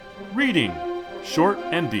Reading Short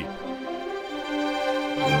and Deep.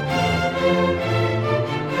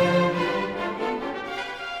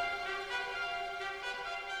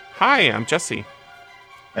 Hi, I'm Jesse.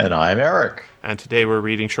 And I'm Eric. And today we're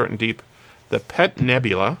reading Short and Deep, The Pet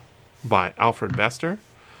Nebula by Alfred Bester.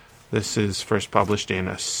 This is first published in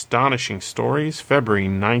Astonishing Stories, February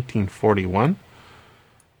 1941.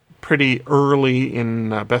 Pretty early in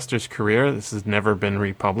Bester's career. This has never been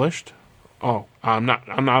republished. Oh, I'm not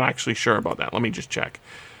actually sure about that. Let me just check.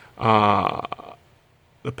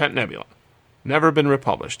 The Pet Nebula. Never been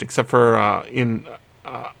republished, except for in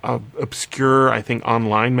a obscure, I think,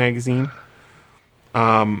 online magazine.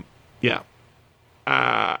 Yeah.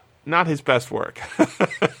 Not his best work.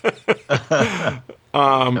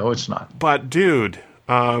 No, it's not. But, dude,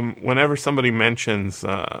 whenever somebody mentions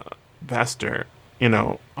Bester,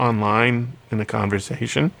 online in a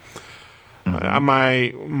conversation,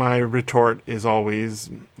 my retort is always,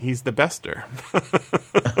 he's the bester.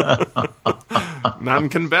 None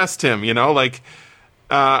can best him, He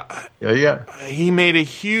made a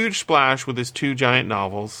huge splash with his two giant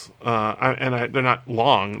novels, they're not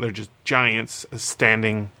long; they're just giants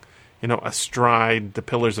standing, astride the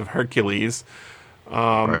Pillars of Hercules.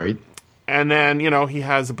 Right. And then, he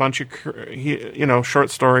has a bunch of, short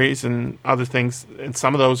stories and other things, and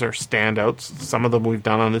some of those are standouts. Some of them we've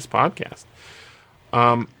done on this podcast.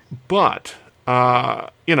 But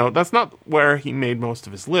that's not where he made most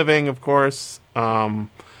of his living, of course. But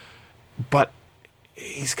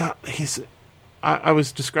I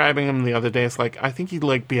was describing him the other day. It's like, I think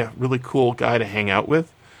he'd be a really cool guy to hang out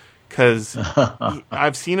with. Because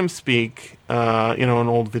I've seen him speak, in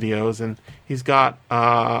old videos, and he's got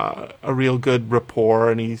a real good rapport,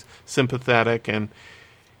 and he's sympathetic, and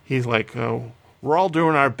he's like, we're all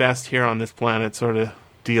doing our best here on this planet sort of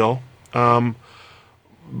deal.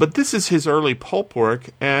 But this is his early pulp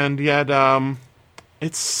work, and yet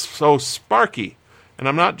it's so sparky. And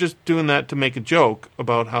I'm not just doing that to make a joke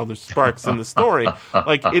about how there's sparks in the story.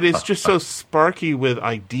 It is just so sparky with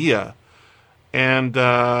idea. And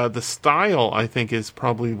the style, I think, is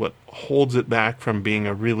probably what holds it back from being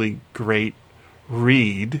a really great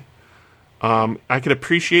read. I could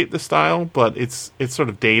appreciate the style, but it's sort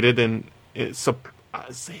of dated and it's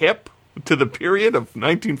hip to the period of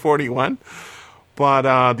 1941.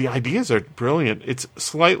 But the ideas are brilliant. It's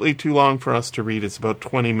slightly too long for us to read. It's about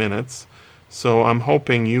 20 minutes. So I'm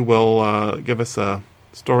hoping you will give us a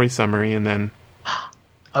story summary, and then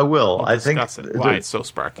I will. We'll discuss why it's so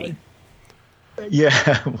sparky.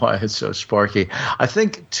 Yeah, why it's so sparky. I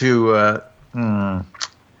think so when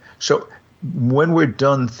we're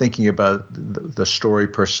done thinking about the story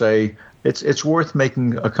per se, it's worth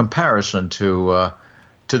making a comparison to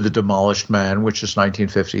The Demolished Man, which is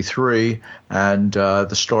 1953, and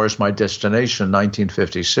The Star's My Destination,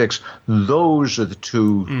 1956. Those are the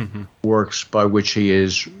two works by which he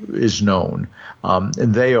is known, and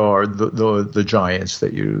they are the giants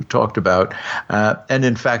that you talked about. And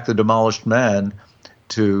in fact, The Demolished Man,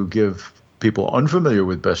 to give people unfamiliar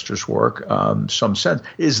with Bester's work some sense,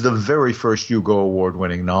 is the very first Hugo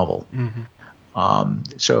Award-winning novel.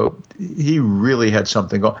 So he really had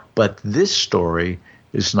something going. But this story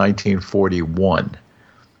is 1941.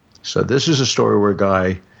 So this is a story where a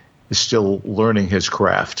guy is still learning his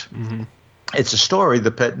craft. It's a story,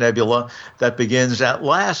 The Pet Nebula, that begins, "At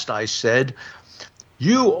last, I said,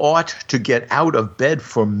 you ought to get out of bed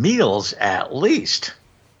for meals at least."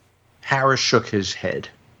 Harris shook his head.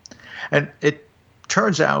 And it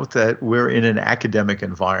turns out that we're in an academic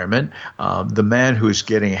environment. The man who's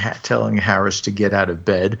telling Harris to get out of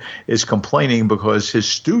bed is complaining because his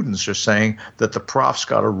students are saying that the prof's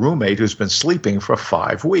got a roommate who's been sleeping for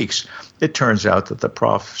 5 weeks. It turns out that the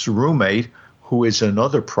prof's roommate, who is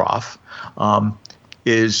another prof,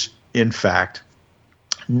 is in fact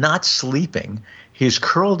not sleeping. He's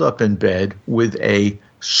curled up in bed with a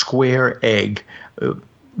square egg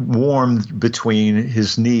warmed between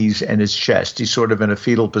his knees and his chest. He's sort of in a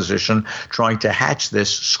fetal position trying to hatch this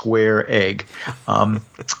square egg.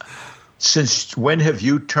 "Since when have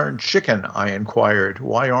you turned chicken?" I inquired.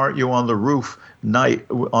 "Why aren't you on the roof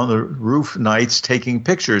nights taking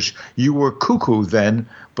pictures? You were cuckoo then,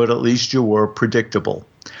 but at least you were predictable."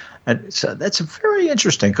 And so that's very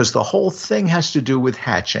interesting because the whole thing has to do with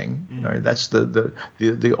hatching. Right? That's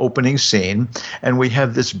the opening scene. And we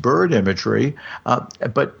have this bird imagery.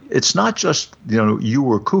 But it's not just, you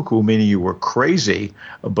were cuckoo, meaning you were crazy,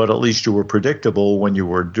 but at least you were predictable when you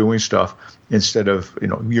were doing stuff instead of,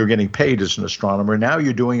 you're getting paid as an astronomer. Now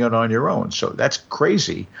you're doing it on your own. So that's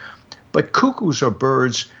crazy. But cuckoos are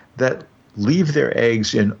birds that leave their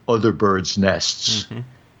eggs in other birds' nests.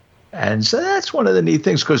 And so that's one of the neat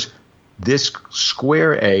things, because this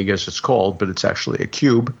square egg, as it's called, but it's actually a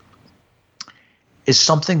cube, is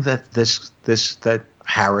something that that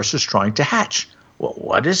Harris is trying to hatch. Well,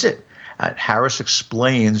 what is it? Harris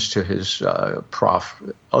explains to his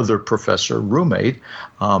other professor roommate.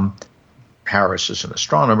 Harris is an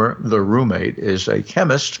astronomer. The roommate is a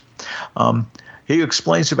chemist. He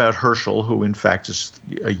explains about Herschel, who in fact is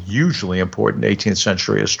a hugely important 18th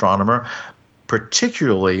century astronomer,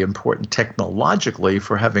 particularly important technologically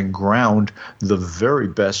for having ground the very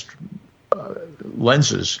best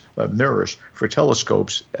lenses, mirrors for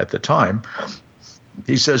telescopes at the time.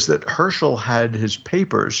 He says that Herschel had his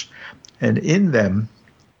papers, and in them,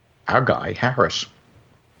 our guy, Harris,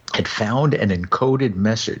 had found an encoded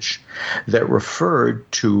message that referred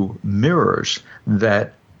to mirrors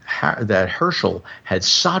that Herschel had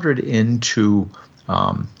soldered into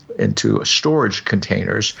storage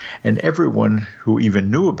containers, and everyone who even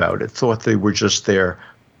knew about it thought they were just there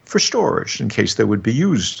for storage in case they would be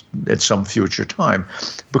used at some future time,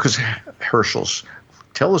 because Herschel's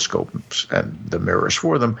telescopes and the mirrors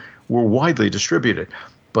for them were widely distributed.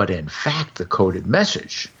 But in fact, the coded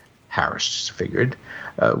message, Harris figured,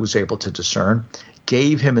 was able to discern,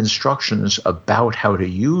 gave him instructions about how to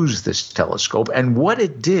use this telescope. And what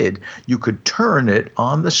it did, you could turn it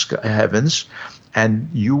on the heavens and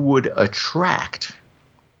you would attract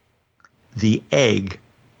the egg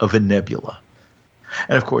of a nebula.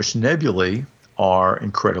 And of course, nebulae are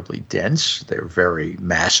incredibly dense. They're very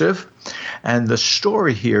massive. And the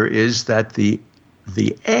story here is that the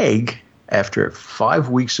egg, after 5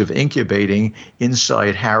 weeks of incubating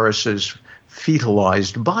inside Harris's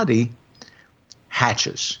fetalized body,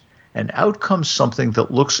 hatches. And out comes something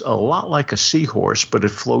that looks a lot like a seahorse, but it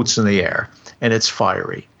floats in the air. And it's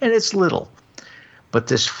fiery. And it's little. But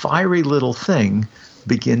this fiery little thing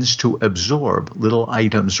begins to absorb little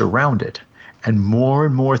items around it. And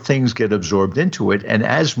more things get absorbed into it. And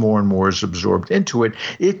as more and more is absorbed into it,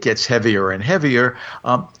 it gets heavier and heavier.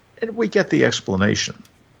 And we get the explanation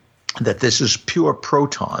that this is pure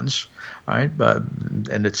protons, right?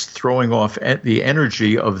 And it's throwing off the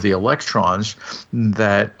energy of the electrons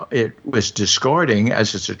that it was discarding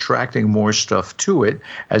as it's attracting more stuff to it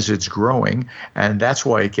as it's growing. And that's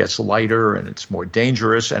why it gets lighter and it's more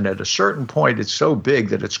dangerous. And at a certain point, it's so big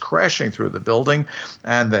that it's crashing through the building.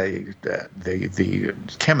 And the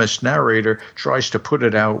chemist narrator tries to put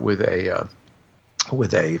it out with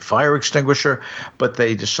a fire extinguisher, but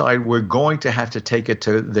they decide we're going to have to take it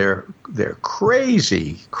to their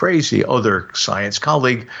crazy other science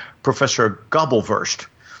colleague, Professor Gobblewurst,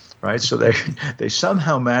 right? So they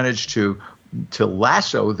somehow manage to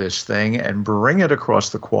lasso this thing and bring it across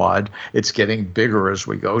the quad. It's getting bigger as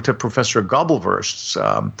we go to Professor Gobblewurst's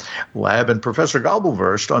lab, and Professor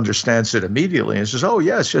Gobblewurst understands it immediately and says, "Oh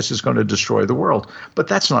yes, it's going to destroy the world." But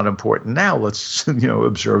that's not important now. Let's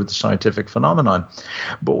observe the scientific phenomenon.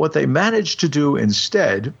 But what they managed to do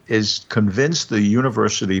instead is convince the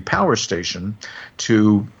university power station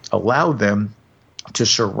to allow them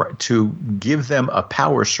to give them a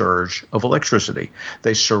power surge of electricity.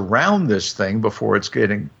 They surround this thing before it's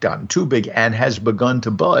gotten too big and has begun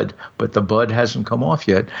to bud, but the bud hasn't come off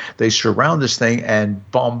yet. They surround this thing and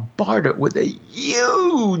bombard it with a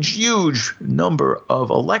huge number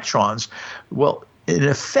of electrons. Well, in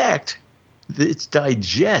effect, it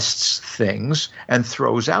digests things and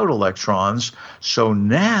throws out electrons. So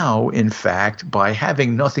now, in fact, by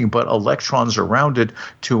having nothing but electrons around it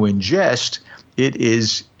to ingest,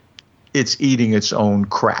 it's eating its own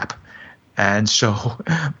crap. And so,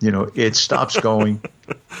 it stops going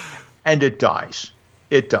and it dies.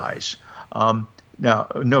 It dies. Now,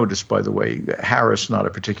 notice, by the way, Harris, not a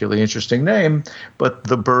particularly interesting name, but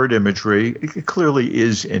the bird imagery clearly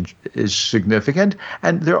is significant.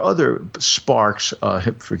 And there are other sparks,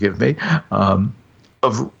 forgive me,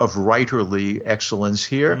 of writerly excellence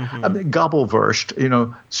here. Mm-hmm. I mean,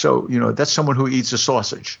 Gobblewurst, so that's someone who eats a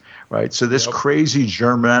sausage, right? So this crazy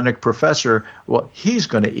Germanic professor, well, he's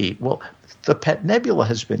going to eat. Well, the pet nebula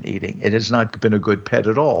has been eating. It has not been a good pet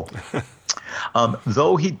at all.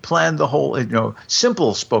 Though he'd planned the whole,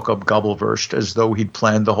 Simple spoke up Gobblewurst as though he'd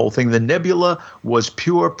planned the whole thing. The nebula was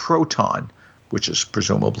pure proton, which is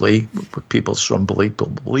presumably, people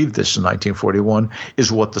believe this in 1941,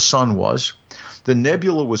 is what the sun was. The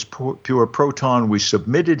nebula was pure proton. We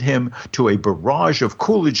submitted him to a barrage of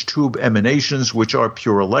Coolidge tube emanations, which are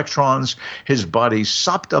pure electrons. His body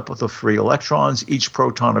sopped up with the free electrons. Each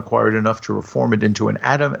proton acquired enough to reform it into an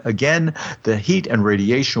atom. Again, the heat and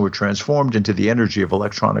radiation were transformed into the energy of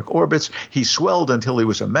electronic orbits. He swelled until he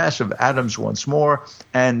was a mass of atoms once more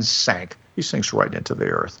and sank. He sinks right into the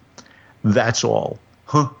earth. That's all.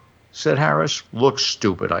 Huh? said Harris. Look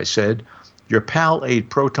stupid, I said. Your pal ate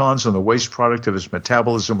protons, and the waste product of his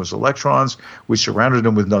metabolism was electrons. We surrounded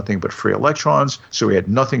him with nothing but free electrons, so he had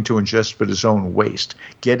nothing to ingest but his own waste.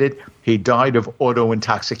 Get it? He died of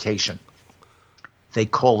auto-intoxication. They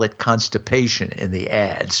call it constipation in the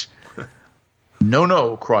ads.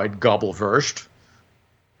 No, cried Gobblewurst.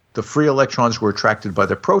 The free electrons were attracted by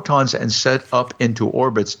the protons and set up into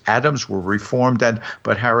orbits. Atoms were reformed,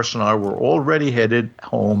 but Harris and I were already headed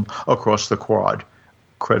home across the quad.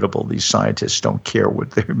 Incredible, these scientists don't care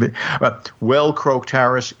what they're... Well, croaked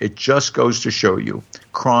Harris, it just goes to show you,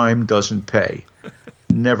 crime doesn't pay.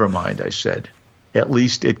 Never mind, I said. At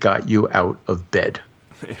least it got you out of bed.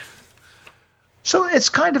 So it's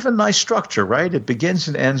kind of a nice structure, right? It begins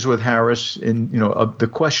and ends with Harris in, the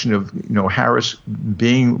question of, Harris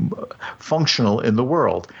being functional in the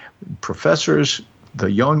world. Professors,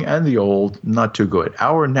 the young and the old, not too good.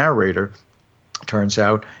 Our narrator, turns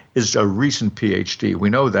out, is a recent PhD. We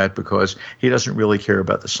know that because he doesn't really care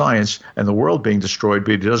about the science and the world being destroyed,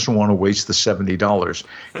 but he doesn't want to waste the $70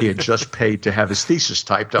 he had just paid to have his thesis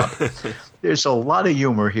typed up. There's a lot of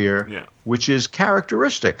humor here, which is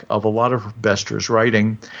characteristic of a lot of Bester's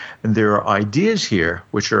writing. And there are ideas here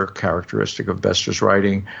which are characteristic of Bester's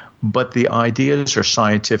writing, but the ideas are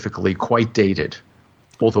scientifically quite dated.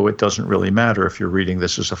 Although it doesn't really matter if you're reading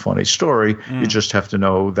this as a funny story. You just have to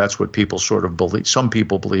know that's what people sort of believe. Some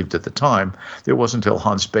people believed at the time. It wasn't until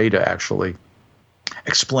Hans Bethe actually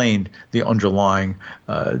explained the underlying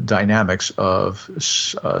dynamics of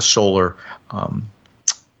solar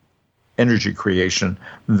energy creation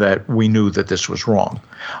that we knew that this was wrong.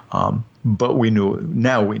 But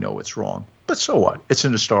now we know it's wrong. But so what? It's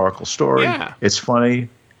an historical story. Yeah. It's funny,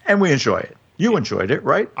 and we enjoy it. You enjoyed it,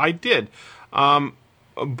 right? I did.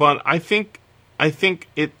 But I think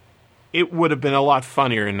it would have been a lot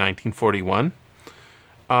funnier in 1941,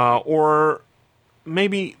 or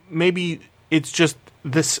maybe it's just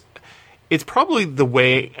this. It's probably the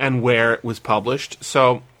way and where it was published.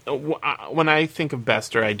 So when I think of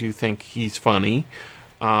Bester, I do think he's funny,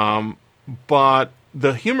 but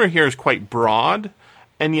the humor here is quite broad,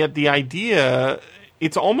 and yet the idea,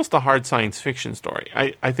 it's almost a hard science fiction story.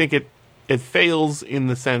 I think it fails in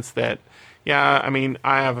the sense that. Yeah, I mean,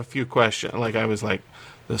 I have a few questions. Like, I was like,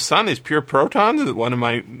 the sun is pure protons? One of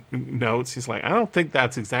my notes, he's like, I don't think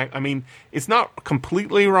that's exact. I mean, it's not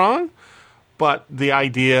completely wrong, but the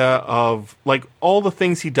idea of, like, all the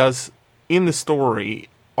things he does in the story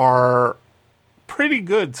are pretty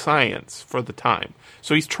good science for the time.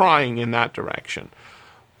 So he's trying in that direction.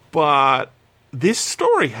 But this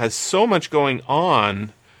story has so much going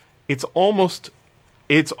on, it's almost...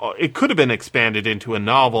 It could have been expanded into a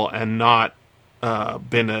novel and not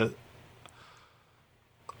been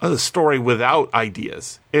a story without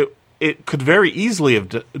ideas. It could very easily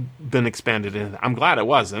have been expanded in. I'm glad it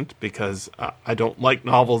wasn't, because I don't like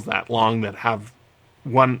novels that long that have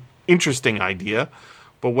one interesting idea.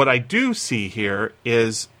 But what I do see here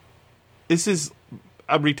is this is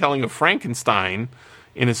a retelling of Frankenstein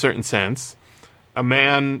in a certain sense. A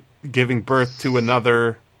man giving birth to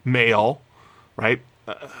another male, right?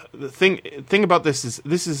 The thing about this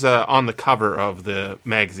is on the cover of the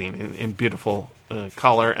magazine in beautiful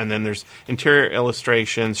color, and then there's interior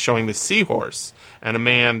illustrations showing the seahorse and a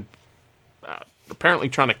man apparently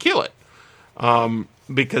trying to kill it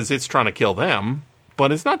because it's trying to kill them,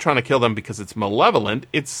 but it's not trying to kill them because it's malevolent.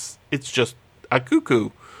 It's just a cuckoo,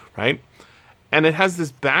 right? And it has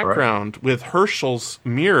this background with Herschel's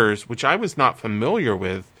mirrors, which I was not familiar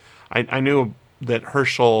with. I knew that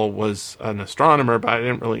Herschel was an astronomer, but I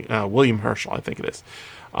didn't really... William Herschel, I think it is.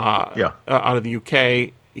 Out of the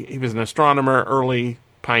UK. He was an astronomer, early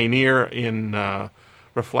pioneer in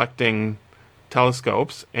reflecting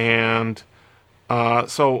telescopes. And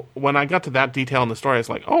so when I got to that detail in the story, I was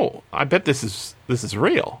like, oh, I bet this is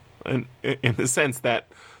real. And in the sense that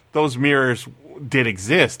those mirrors did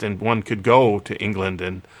exist, and one could go to England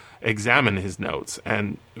and examine his notes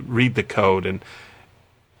and read the code. And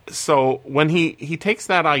so when he takes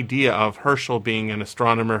that idea of Herschel being an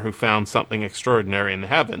astronomer who found something extraordinary in the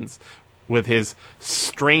heavens with his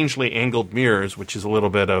strangely angled mirrors, which is a little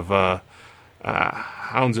bit of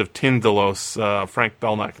Hounds of Tyndalos, Frank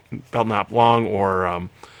Belknap Long, or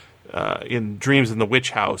in Dreams in the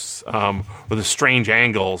Witch House, where the strange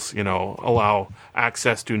angles, allow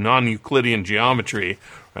access to non-Euclidean geometry.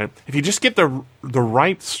 Right? If you just get the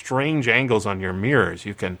right strange angles on your mirrors,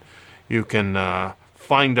 you can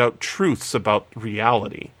find out truths about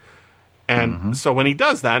reality. And so when he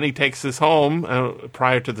does that, he takes this home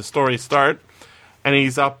prior to the story start, and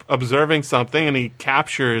he's up observing something, and he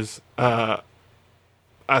captures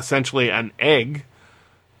essentially an egg,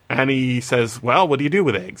 And he says, well, what do you do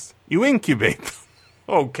with eggs? You incubate them.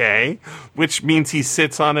 Okay. Which means he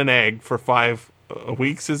sits on an egg for 5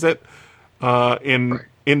 weeks, is it? In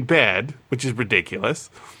bed, which is ridiculous.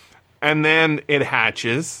 And then it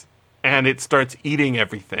hatches, and it starts eating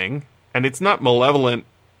everything. And it's not malevolent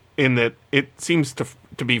in that it seems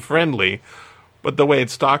to be friendly. But the way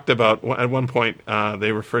it's talked about, at one point,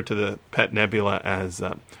 they refer to the pet nebula as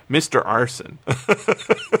Mr. Arson.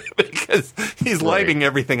 Because he's lighting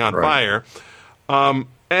everything on fire.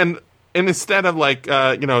 And instead of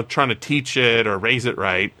trying to teach it or raise it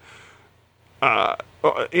right,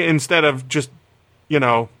 instead of just,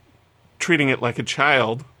 treating it like a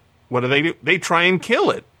child, what do? They try and kill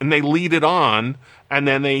it, and they lead it on, and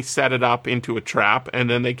then they set it up into a trap, and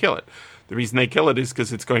then they kill it. The reason they kill it is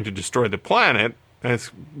because it's going to destroy the planet, and it's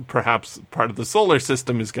perhaps part of the solar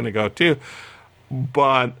system is going to go too.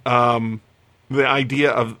 But the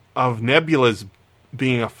idea of nebulas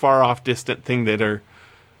being a far off, distant thing that are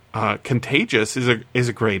contagious is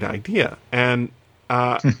a great idea, and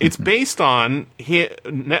it's based on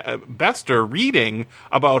Bester reading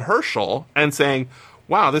about Herschel and saying,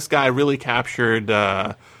 "Wow, this guy really captured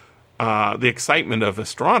the excitement of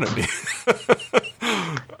astronomy."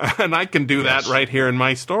 And I can do that right here in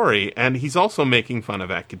my story. And he's also making fun of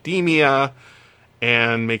academia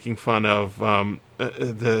and making fun of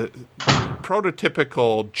the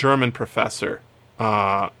prototypical German professor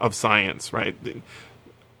of science, right?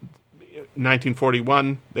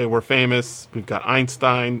 1941, they were famous. We've got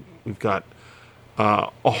Einstein. We've got a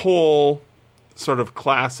whole sort of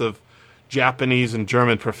class of Japanese and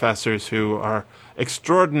German professors who are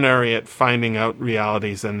extraordinary at finding out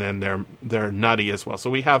realities, and then they're nutty as well. So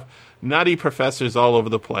we have nutty professors all over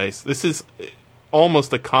the place. This is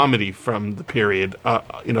almost a comedy from the period,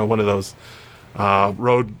 one of those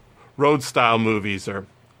road style movies, or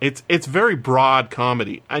it's very broad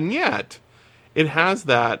comedy, and yet it has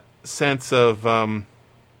that sense of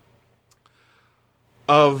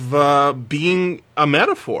being a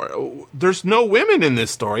metaphor. There's no women in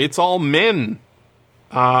this story; it's all men.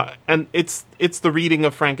 And it's the reading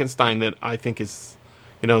of Frankenstein that I think is,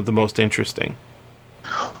 the most interesting.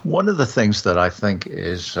 One of the things that I think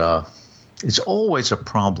is always a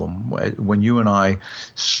problem when you and I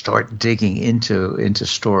start digging into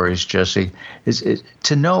stories, Jesse, is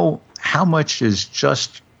to know how much is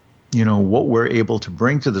just what we're able to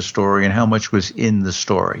bring to the story and how much was in the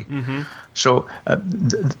story. Mm-hmm. So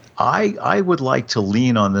I would like to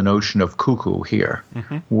lean on the notion of cuckoo here,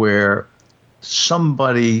 mm-hmm. where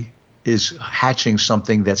somebody is hatching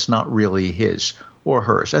something that's not really his or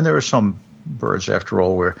hers. And there are some birds, after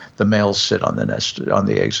all, where the males sit on the nest, on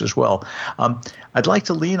the eggs as well. I'd like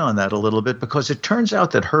to lean on that a little bit because it turns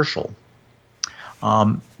out that Herschel,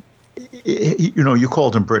 you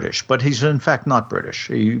called him British, but he's in fact not British.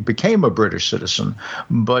 He became a British citizen,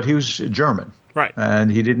 but he was German. Right.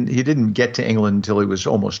 And he didn't get to England until he was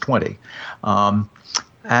almost 20.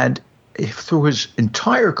 And through his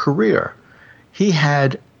entire career, he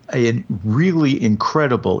had a really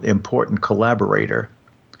incredible, important collaborator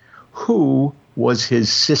who was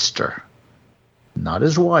his sister. Not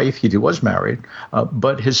his wife, he was married,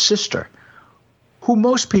 but his sister, who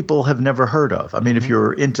most people have never heard of. I mean, if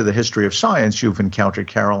you're into the history of science, you've encountered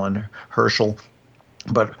Caroline Herschel,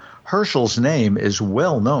 but Herschel's name is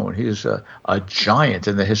well known. He is a giant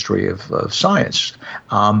in the history of science.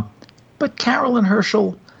 But Caroline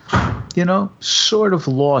Herschel, sort of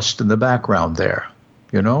lost in the background there,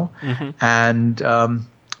 Mm-hmm. And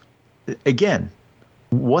again,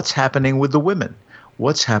 what's happening with the women?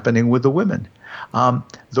 What's happening with the women?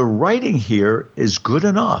 The writing here is good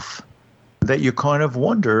enough that you kind of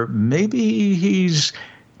wonder, maybe he's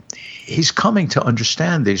coming to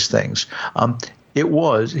understand these things.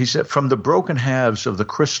 He said, from the broken halves of the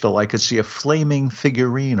crystal, I could see a flaming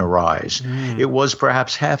figurine arise. Mm. It was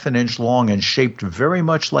perhaps half an inch long and shaped very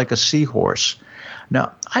much like a seahorse.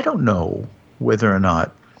 Now, I don't know whether or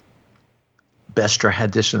not Bester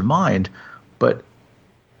had this in mind, but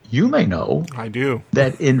you may know. I do.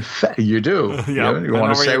 That in fact, you do. Yeah, you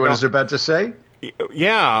want to say what it's about to say?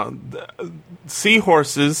 Yeah.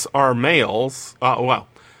 Seahorses are males.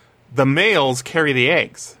 The males carry the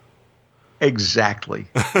eggs. Exactly.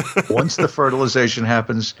 Once the fertilization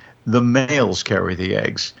happens, the males carry the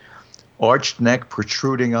eggs. Arched neck,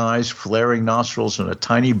 protruding eyes, flaring nostrils, and a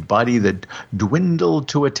tiny body that dwindled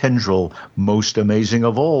to a tendril. Most amazing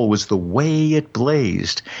of all was the way it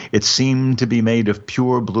blazed. It seemed to be made of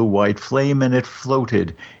pure blue-white flame, and it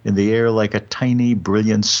floated in the air like a tiny,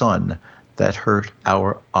 brilliant sun that hurt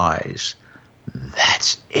our eyes.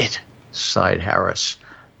 That's it, sighed Harris.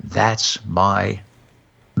 That's my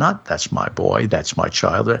Not that's my boy, that's my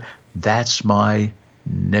child, that's my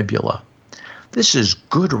Nebula. This is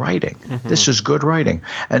good writing. Mm-hmm. This is good writing.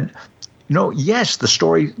 And, yes, the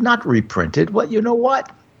story not reprinted. Well, you know what?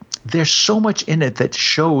 There's so much in it that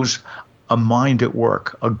shows a mind at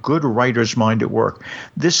work, a good writer's mind at work.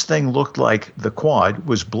 This thing looked like the quad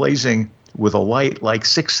was blazing with a light like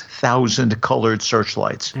 6,000 colored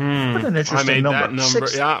searchlights. What an interesting number.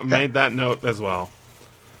 I made that note as well.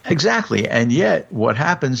 Exactly. And yet what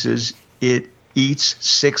happens is it eats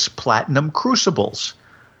 6 platinum crucibles.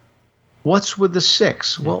 What's with the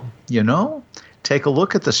 6? Well, take a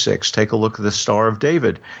look at the 6. Take a look at the Star of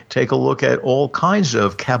David. Take a look at all kinds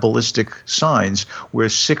of Kabbalistic signs where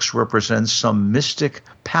 6 represents some mystic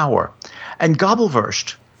power. And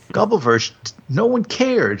Gobblewurst, no one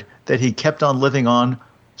cared that he kept on living on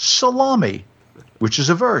salami, which is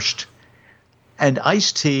a Wurst, and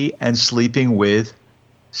iced tea and sleeping with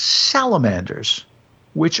salamanders,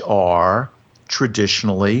 which are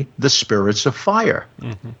traditionally the spirits of fire,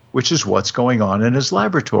 which is what's going on in his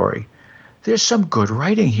laboratory. There's some good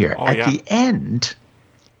writing here. At the end,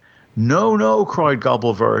 no, cried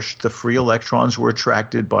Gobblewurst, the free electrons were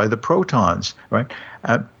attracted by the protons, right?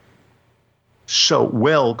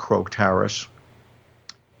 Croaked Harris,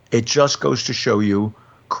 it just goes to show you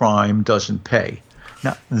crime doesn't pay.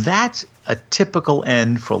 Now, that's a typical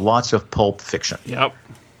end for lots of pulp fiction. Yep.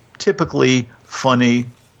 Typically funny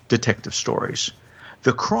detective stories.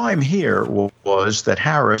 The crime here was that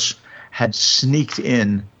Harris had sneaked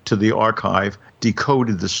in to the archive,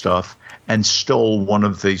 decoded the stuff, and stole one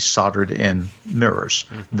of the soldered-in mirrors.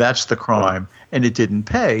 Mm-hmm. That's the crime, and it didn't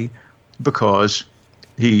pay because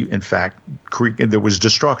he, in fact, there was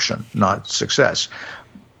destruction, not success.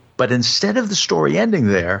 But instead of the story ending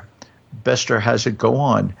there, Bester has it go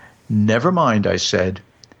on. Never mind, I said.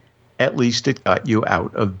 At least it got you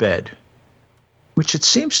out of bed. Which it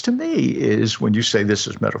seems to me is, when you say this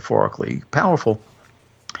is metaphorically powerful,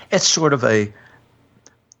 it's sort of a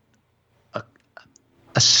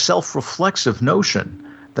self-reflexive notion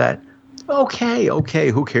that, okay,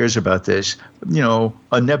 who cares about this?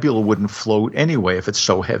 A nebula wouldn't float anyway if it's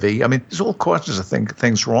so heavy. I mean, there's all sorts of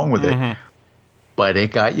things wrong with it. But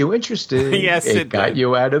it got you interested. Yes, it got did.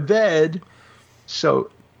 you out of bed.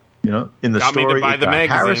 So, in the got story, me to buy the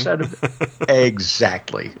magazine. Harris out of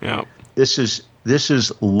exactly. Yeah. This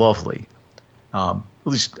is lovely. At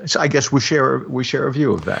least, I guess we share a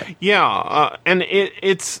view of that. Yeah, and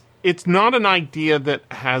it's not an idea that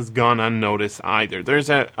has gone unnoticed either. There's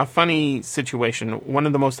a funny situation. One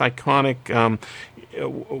of the most iconic,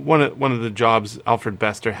 one of the jobs Alfred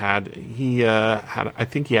Bester had. I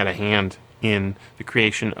think he had a hand in the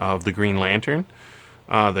creation of the Green Lantern,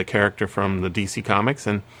 the character from the DC Comics,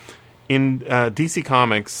 and in DC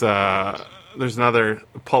Comics, there's another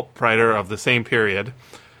pulp writer of the same period.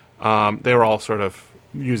 They were all sort of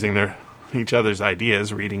using each other's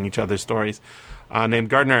ideas, reading each other's stories, named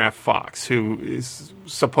Gardner F. Fox, who is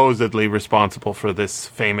supposedly responsible for this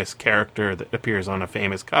famous character that appears on a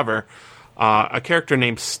famous cover, a character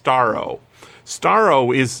named Starro.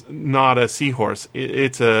 Starro is not a seahorse.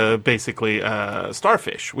 It's basically a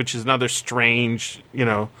starfish, which is another strange,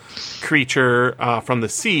 creature from the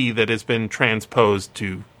sea that has been transposed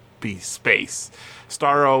to be space.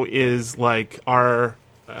 Starro is like our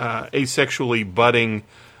asexually budding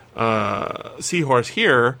seahorse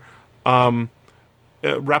here,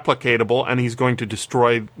 replicatable, and he's going to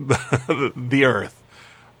destroy the Earth.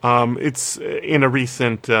 It's in a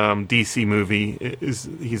recent DC movie.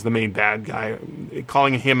 He's the main bad guy.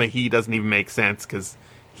 Calling him a he doesn't even make sense because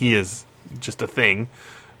he is just a thing.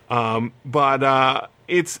 But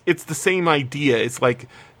it's the same idea. It's like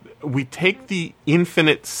we take the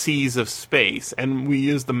infinite seas of space and we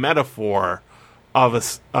use the metaphor of a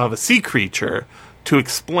sea creature to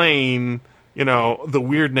explain, the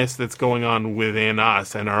weirdness that's going on within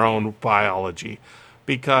us and our own biology.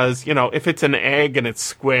 Because, if it's an egg and it's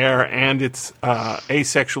square and it's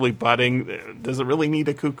asexually budding, does it really need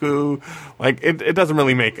a cuckoo? It doesn't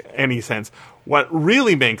really make any sense. What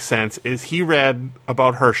really makes sense is he read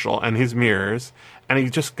about Herschel and his mirrors, and he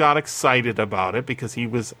just got excited about it because he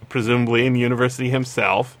was presumably in university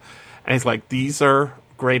himself. And he's like, these are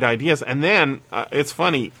great ideas. And then, it's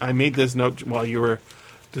funny, I made this note while you were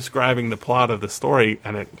describing the plot of the story,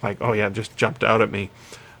 and it just jumped out at me.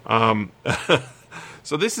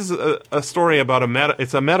 So this is a story about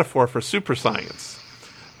it's a metaphor for super science.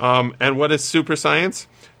 And what is super science?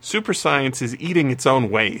 Super science is eating its own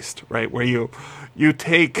waste, right? Where you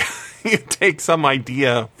take you take some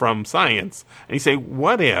idea from science and you say,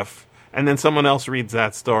 what if? And then someone else reads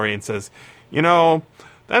that story and says,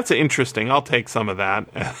 that's interesting. I'll take some of that.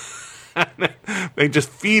 They just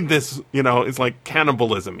feed this, it's like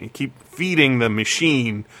cannibalism. You keep feeding the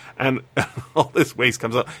machine, and all this waste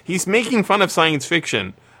comes out. He's making fun of science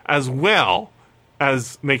fiction as well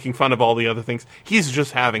as making fun of all the other things. He's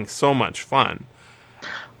just having so much fun.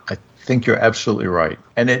 I think you're absolutely right.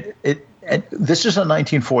 And this is a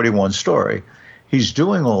 1941 story. He's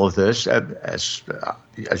doing all of this as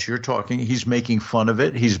you're talking. He's making fun of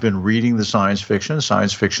it. He's been reading the science fiction.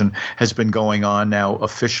 Science fiction has been going on now,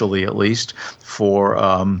 officially at least, for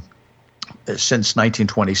since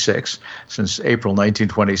 1926, since April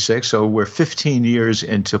 1926. So we're 15 years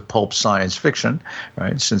into pulp science fiction,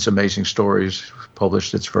 right? Since Amazing Stories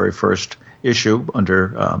published its very first issue under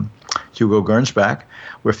Hugo Gernsback.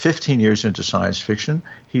 We're 15 years into science fiction.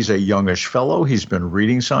 He's a youngish fellow. He's been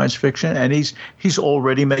reading science fiction, and he's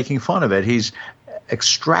already making fun of it. He's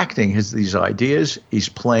extracting these ideas. He's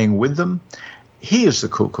playing with them. He is the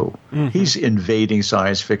cuckoo. Mm-hmm. He's invading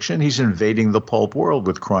science fiction. He's invading the pulp world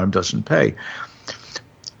with Crime Doesn't Pay.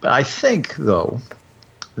 But I think, though,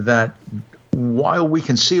 that while we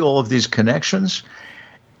can see all of these connections,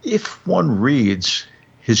 if one reads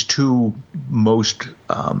his two most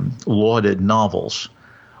lauded novels,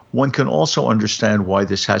 one can also understand why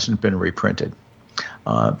this hasn't been reprinted.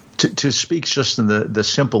 To speak just in the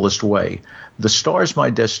simplest way, The Star's My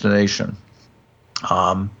Destination.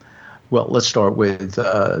 Well, let's start with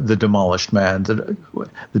The Demolished Man.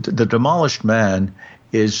 The Demolished Man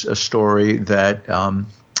is a story that,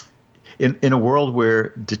 in a world where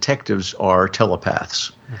detectives are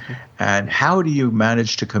telepaths, mm-hmm. and how do you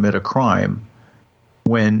manage to commit a crime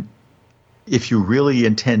when, if you really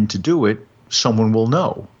intend to do it, someone will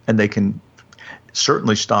know, and they can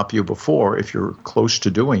certainly stop you before if you're close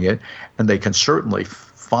to doing it, and they can certainly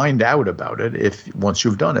find out about it once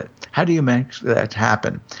you've done it. How do you make that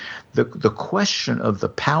happen? The question of the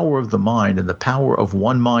power of the mind and the power of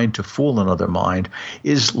one mind to fool another mind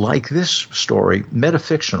is, like this story,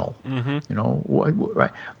 metafictional. Mm-hmm.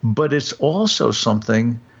 Right? But it's also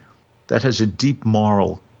something that has a deep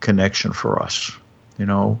moral connection for us.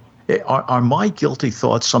 Are my guilty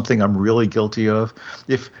thoughts something I'm really guilty of?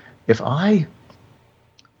 If I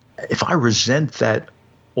resent that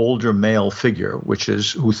older male figure,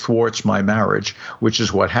 who thwarts my marriage, which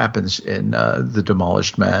is what happens in The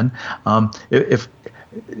Demolished Man, am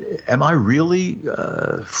I really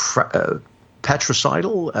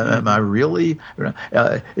patricidal? Am I really?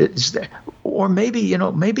 Or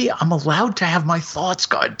maybe I'm allowed to have my thoughts.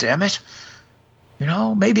 God damn it!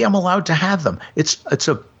 Maybe I'm allowed to have them.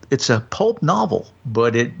 It's a pulp novel,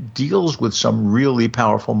 but it deals with some really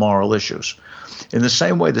powerful moral issues. In the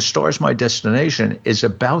same way, The Star's My Destination is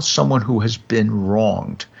about someone who has been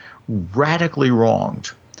wronged, radically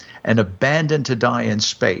wronged, and abandoned to die in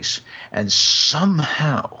space. And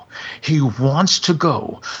somehow he wants to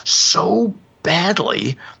go so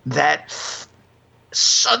badly that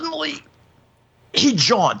suddenly he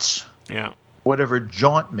jaunts. Yeah. Whatever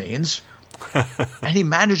jaunt means. And he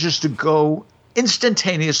manages to go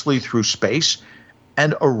instantaneously through space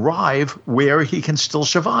and arrive where he can still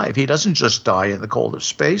survive. He doesn't just die in the cold of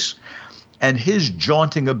space. And his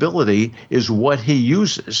jaunting ability is what he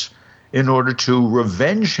uses in order to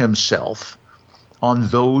revenge himself on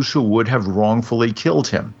those who would have wrongfully killed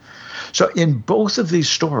him. So in both of these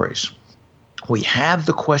stories, we have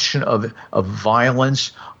the question of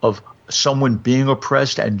violence, of someone being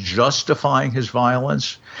oppressed and justifying his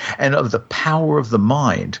violence, and of the power of the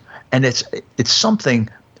mind. And it's something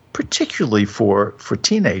particularly for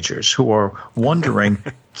teenagers who are wondering,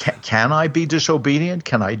 can I be disobedient?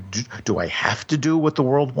 Do I have to do what the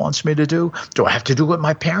world wants me to do? Do I have to do what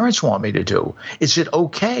my parents want me to do? Is it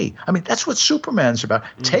okay? I mean, that's what Superman's about.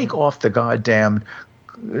 Mm-hmm. Take off the goddamn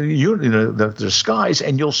the disguise,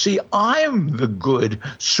 and you'll see I'm the good,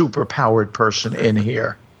 superpowered person in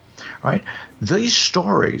here. Right? These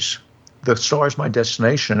stories, The Star's My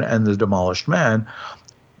Destination and The Demolished Man,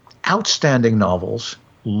 outstanding novels,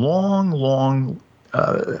 long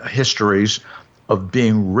histories of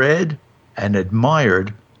being read and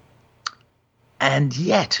admired, and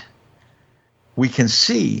yet we can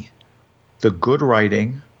see the good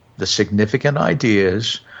writing, the significant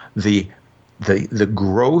ideas, the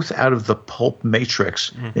growth out of the pulp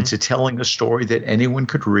matrix mm-hmm. into telling a story that anyone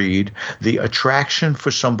could read, the attraction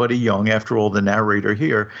for somebody young. After all, the narrator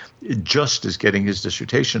here just is getting his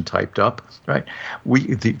dissertation typed up, right?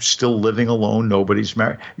 Still living alone, nobody's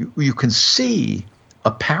married. You can see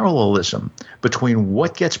a parallelism between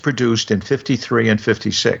what gets produced in 53 and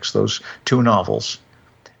 56, those two novels,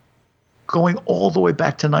 going all the way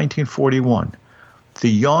back to 1941. The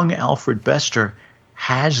young Alfred Bester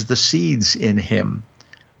has the seeds in him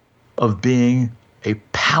of being a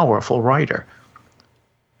powerful writer.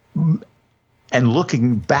 And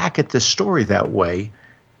looking back at this story that way,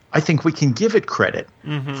 I think we can give it credit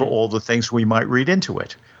for all the things we might read into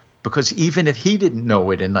it. Because even if he didn't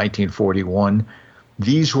know it in 1941,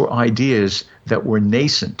 these were ideas that were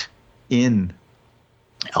nascent in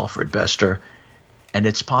Alfred Bester, and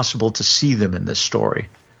it's possible to see them in this story.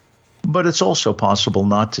 But it's also possible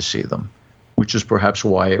not to see them, which is perhaps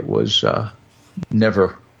why it was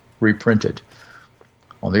never reprinted.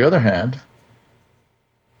 On the other hand,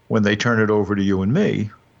 when they turn it over to you and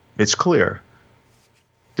me, it's clear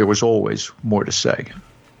there was always more to say.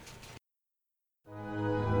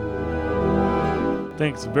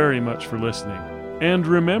 Thanks very much for listening. And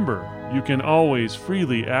remember, you can always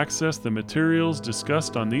freely access the materials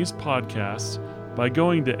discussed on these podcasts by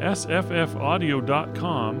going to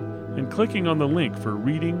sffaudio.com and clicking on the link for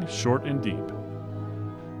Reading Short and Deep.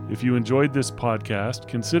 If you enjoyed this podcast,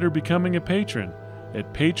 consider becoming a patron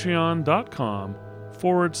at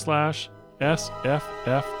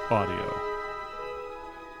patreon.com/SFF Audio.